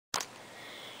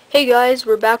Hey guys,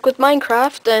 we're back with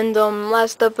Minecraft, and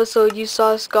last episode you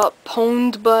saw us got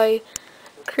pwned by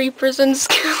creepers and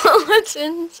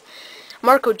skeletons.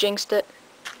 Marko jinxed it.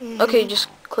 Okay, just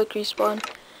click respawn.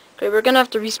 Okay, we're gonna have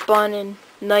to respawn in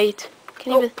night.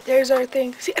 There's our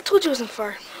thing. See, I told you it wasn't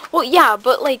far. Well, yeah,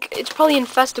 but like it's probably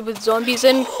infested with zombies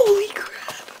and. Holy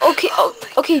crap! Okay,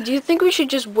 okay. Do you think we should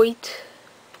just wait?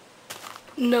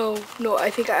 No, I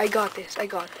think I got this.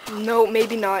 No,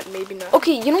 maybe not.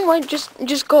 Okay, you know what?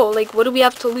 Just go. Like, what do we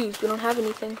have to lose? We don't have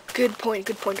anything. Good point.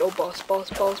 Oh, boss. Don't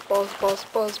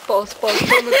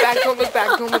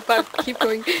look back. Keep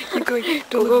going.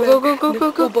 Don't look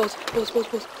back. Go. Boss.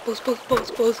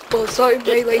 Sorry,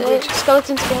 my language.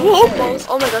 Skeletons. Boss.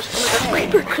 Oh my gosh.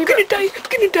 Creeper. I'm gonna die.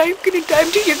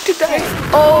 I'm too young to die.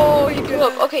 Oh, you blew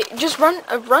up. Okay, just run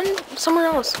somewhere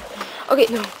else. Okay,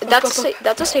 No,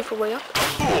 that's a safer way up.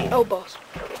 Oh, boss.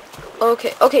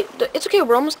 Okay, it's okay.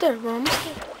 We're almost there.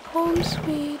 Home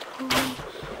sweet home.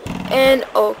 And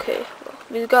okay,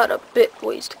 we've got a bit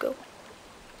ways to go.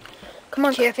 Come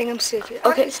on. Okay, I think I'm safe.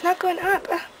 Okay, it's not going up.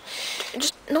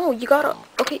 Just no. You gotta.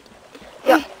 Okay.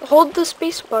 Yeah. Hold the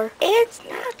space bar. It's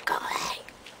not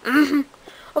going.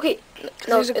 Okay.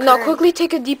 No. Quickly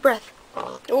take a deep breath.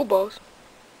 Oh, boss.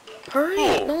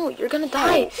 Hurry. No, you're gonna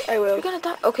die. I will. You're gonna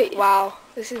die. Okay. Wow,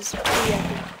 this is pretty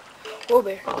epic. Whoa,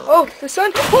 bear. Oh, the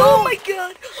sun. Oh my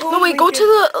god. Oh, no, wait, go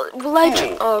to the ledge.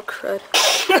 Oh, crud.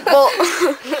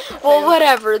 well,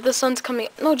 whatever. The sun's coming.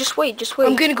 No, just wait.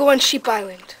 I'm gonna go on Sheep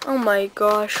Island. Oh my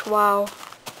gosh, wow.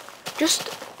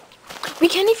 We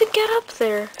can't even get up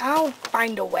there. I'll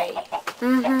find a way.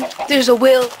 There's a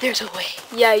will, there's a way.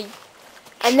 Yeah,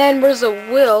 and then where's a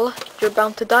will, you're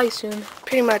bound to die soon.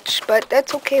 Pretty much, but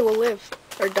that's okay, we'll live.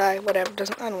 Or die, whatever,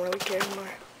 I don't really care anymore.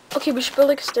 Okay, we should build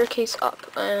like a staircase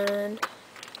up, and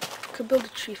could build a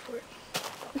tree for it.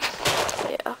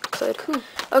 Yeah, could. Cool.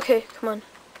 Okay, come on.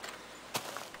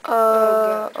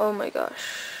 Oh my gosh.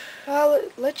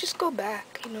 Let's just go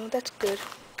back, you know, that's good.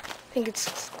 I think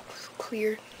it's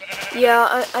clear.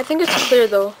 Yeah, I think it's clear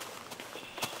though.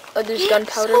 There's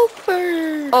gunpowder.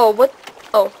 Sulfur! Oh, what?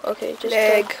 Oh, okay, just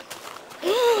leg.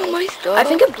 My stuff. I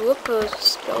think it blew up a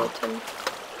skeleton.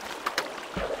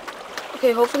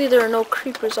 Okay, hopefully there are no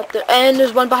creepers up there. And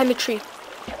there's one behind the tree.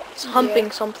 It's humping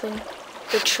something.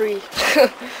 The tree.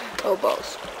 Oh,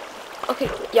 balls. Okay,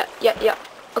 yeah.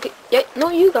 Okay, yeah, no,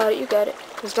 you got it.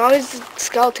 As long as it's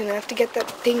skeleton, I have to get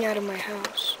that thing out of my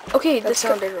house. Okay, that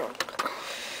sounded wrong.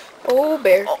 Oh,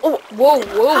 bear. Oh, whoa.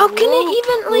 How can it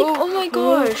even, like, oh my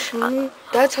gosh.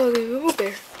 That's how they, oh,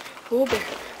 bear.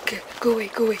 Okay, go away,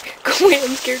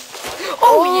 I'm scared.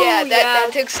 Oh, yeah,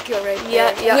 that took skill right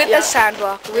there. Yeah. With a sand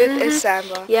block, a sand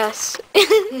block. Yes.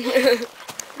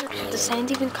 The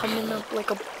sand even come in like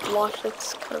a block,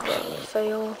 that's kind of a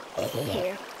fail.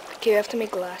 Yeah. Okay, we have to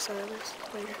make glass out of this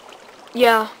later.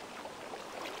 Yeah.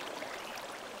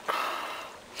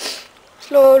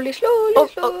 Slowly.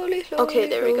 Okay,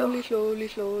 there we go. Slowly.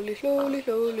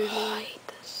 I hate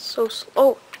this. So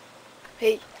slow.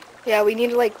 Hey, yeah, we need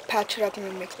to like patch it up and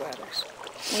then make ladders.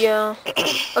 Yeah.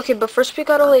 Okay, but first we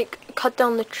gotta like cut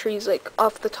down the trees like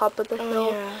off the top of the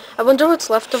hill. Yeah. I wonder what's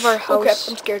left of our house. Okay,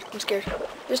 I'm scared.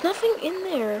 There's nothing in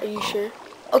there. Are you sure?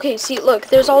 Okay, see, look,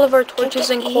 there's all of our torches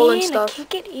and coal and stuff. I can't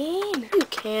get in. You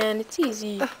can, it's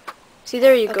easy. See,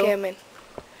 there you go. Okay, I'm in.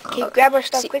 Okay, grab our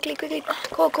stuff quickly.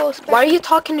 Coal. Why are you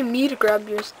talking to me to grab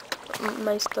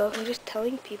my stuff? I'm just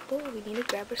telling people we need to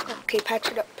grab our stuff. Okay, patch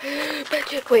it up.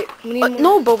 Wait, we need more.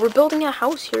 No, but we're building a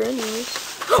house here anyways.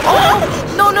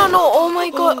 Oh! No, oh my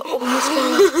god.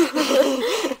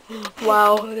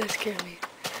 Wow. Oh, that scared me.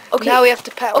 Okay. Now we have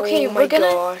to patch. Okay, oh my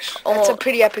gosh. That's a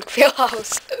pretty epic fail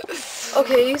house.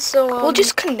 Okay, so we'll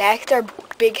just connect our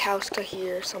big house to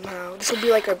here somehow. This will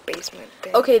be like our basement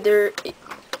thing.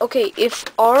 Okay, if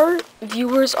our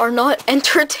viewers are not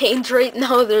entertained right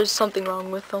now, there's something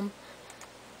wrong with them.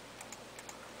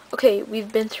 Okay,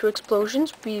 we've been through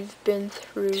explosions.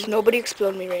 There's nobody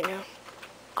explode me right now.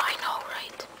 I know,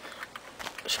 right?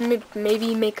 Should we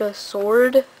maybe make a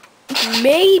sword?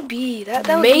 Maybe. That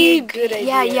would be a good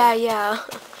idea. Yeah.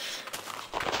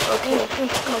 Okay,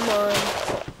 come on.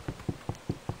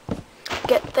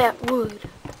 Get that wood.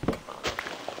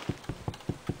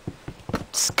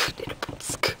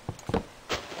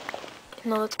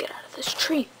 Now let's get out of this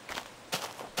tree.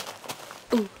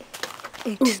 Ooh,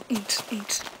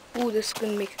 this is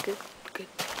gonna make a good.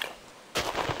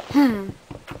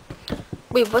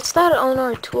 Wait, what's that on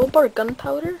our toolbar?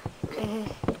 Gunpowder?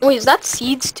 Wait, is that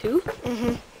seeds too?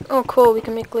 Oh, cool. We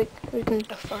can make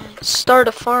start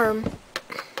a farm.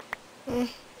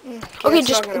 Okay,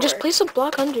 just place a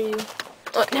block under you.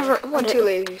 Okay. Never. I'm too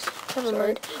lazy. Never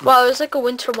mind. Wow, there's like a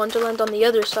winter wonderland on the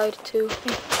other side too.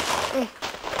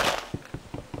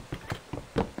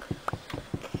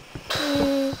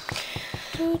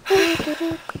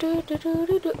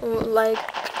 Like,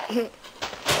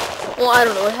 well, I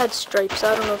don't know. It had stripes.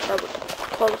 I don't know if that would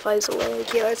qualify as a lag.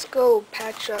 Okay, let's go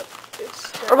patch up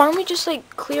this. Or why don't we just like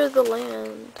clear the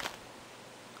land?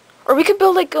 Or we could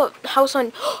build like a house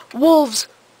on wolves.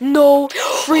 No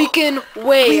freaking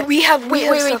way. We have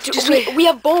wait. Just We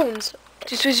have bones.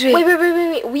 Just wait.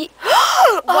 Wait. We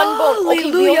one bone. Okay,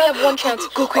 we only have one chance.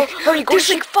 Go quick. Oh, hurry, go. There's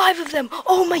like 5 of them.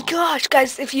 Oh my gosh,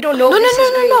 guys! If you don't know, No.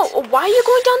 great. Why are you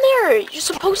going down there? You're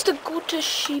supposed to go to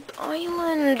Sheep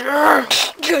Island.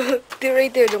 They're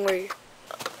right there. Don't worry.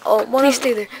 Oh, Please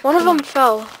stay there. One of them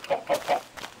fell.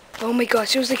 Oh my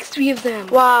gosh, there was like 3 of them.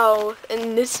 Wow,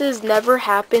 and this has never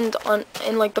happened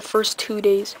in like the first 2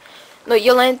 days. No,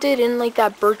 you landed in like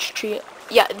that birch tree.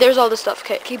 Yeah, there's all the stuff.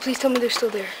 Okay, Please tell me they're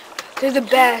still there. They're the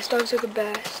best. Dogs are the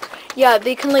best. yeah,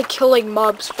 they can like kill like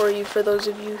mobs for you. For those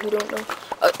of you who don't know,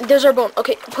 there's our bone.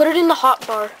 Okay, put it in the hot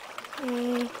bar.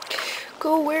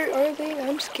 Go. Where are they?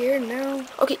 I'm scared now.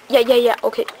 Okay, yeah.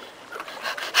 Okay,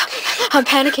 I'm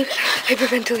panicking.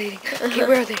 Hyperventilating. Okay,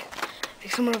 where are they?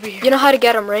 There's someone over here. You know how to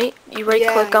get them, right? You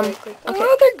right-click them. Right-click. Okay.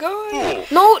 Oh, they're gone.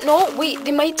 No, wait.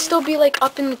 They might still be like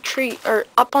up in the tree or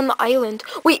up on the island.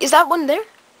 Wait, is that one there?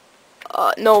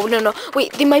 No.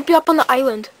 Wait, they might be up on the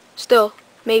island still.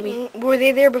 Maybe. Were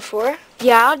they there before?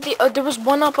 Yeah, there was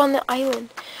one up on the island.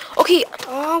 Okay.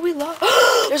 Oh, we lost.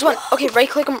 There's one. Okay,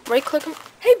 right-click them.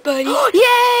 Hey, buddy.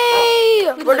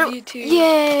 Yay! We love you too.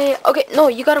 Yay! Okay, no,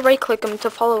 you gotta right-click them to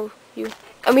follow you.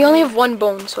 And we only have one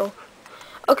bone, so.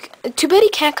 Okay, too bad he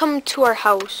can't come to our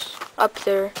house up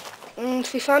there.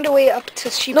 If we found a way up to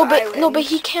Sheep Island. No, but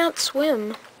he can't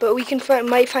swim. But we can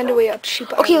might find a way up to Sheep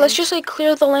Island. Okay, let's just like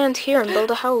clear the land here and build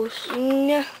a house.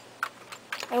 Yeah.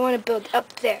 I want to build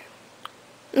up there.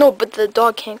 No, but the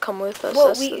dog can't come with us. Well,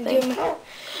 that's we the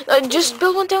thing. Just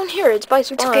build one down here. It's by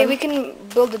spawn. It's okay. We can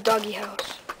build a doggy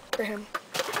house for him.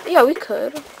 Yeah, we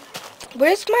could.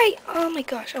 Where's my? Oh my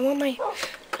gosh! I want my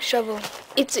shovel.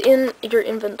 It's in your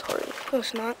inventory. No,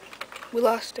 it's not. We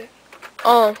lost it.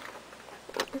 Oh.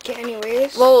 Okay.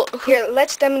 Anyways. Well, here.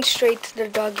 Let's demonstrate their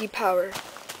doggy power.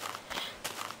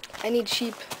 I need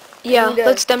sheep. Yeah.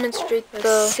 Let's demonstrate the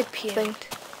recipient. thing.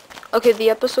 Okay, the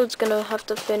episode's gonna have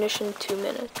to finish in 2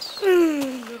 minutes.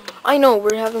 I know,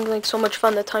 we're having like so much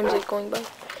fun, the time's like going by.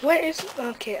 Where is...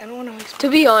 Okay, I don't want to... To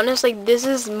be honest, like this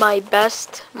is my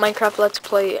best Minecraft Let's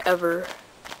Play ever.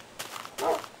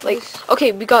 Like,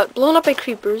 okay, we got blown up by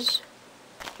creepers.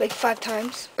 Like 5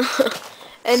 times.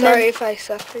 And Sorry if I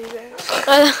suffer you guys.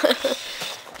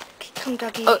 Come,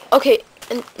 doggy. Okay,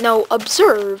 and now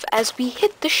observe as we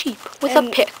hit the sheep with a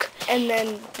pick. And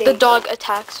then the dog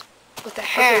attacks. With a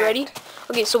hand. Okay, ready?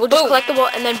 Okay, so we'll just collect the ball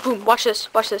and then boom, watch this.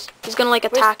 He's gonna like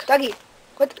attack. Doggy.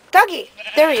 What? Doggy.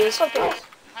 There he is.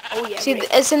 Oh yeah. See,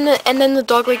 as in and then the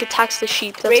dog like attacks the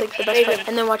sheep. That's like the best part.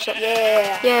 And then watch that.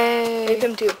 Yeah. Yay. Rape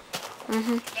him too.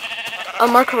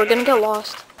 Marco, we're gonna get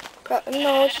lost.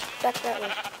 No, just back that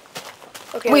way.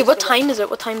 Okay. Wait, what time is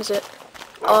it?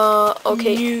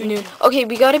 Okay. Noon. Okay,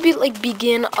 we gotta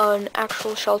begin an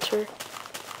actual shelter.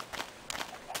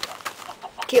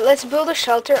 Okay, let's build a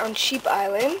shelter on Sheep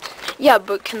Island. Yeah,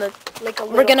 but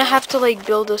we're gonna have to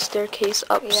build a staircase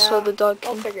up so the dog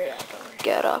can figure it out.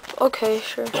 Get up. Okay,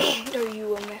 sure. Or you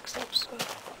will next episode.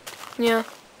 Yeah.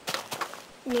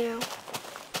 Yeah.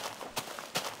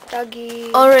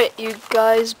 Doggy. Alright, you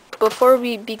guys, before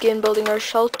we begin building our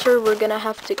shelter, we're gonna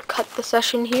have to cut the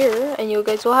session here, and you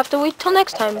guys will have to wait till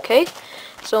next time, okay?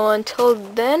 So until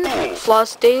then,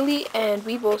 floss daily, and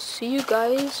we will see you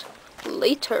guys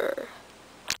later.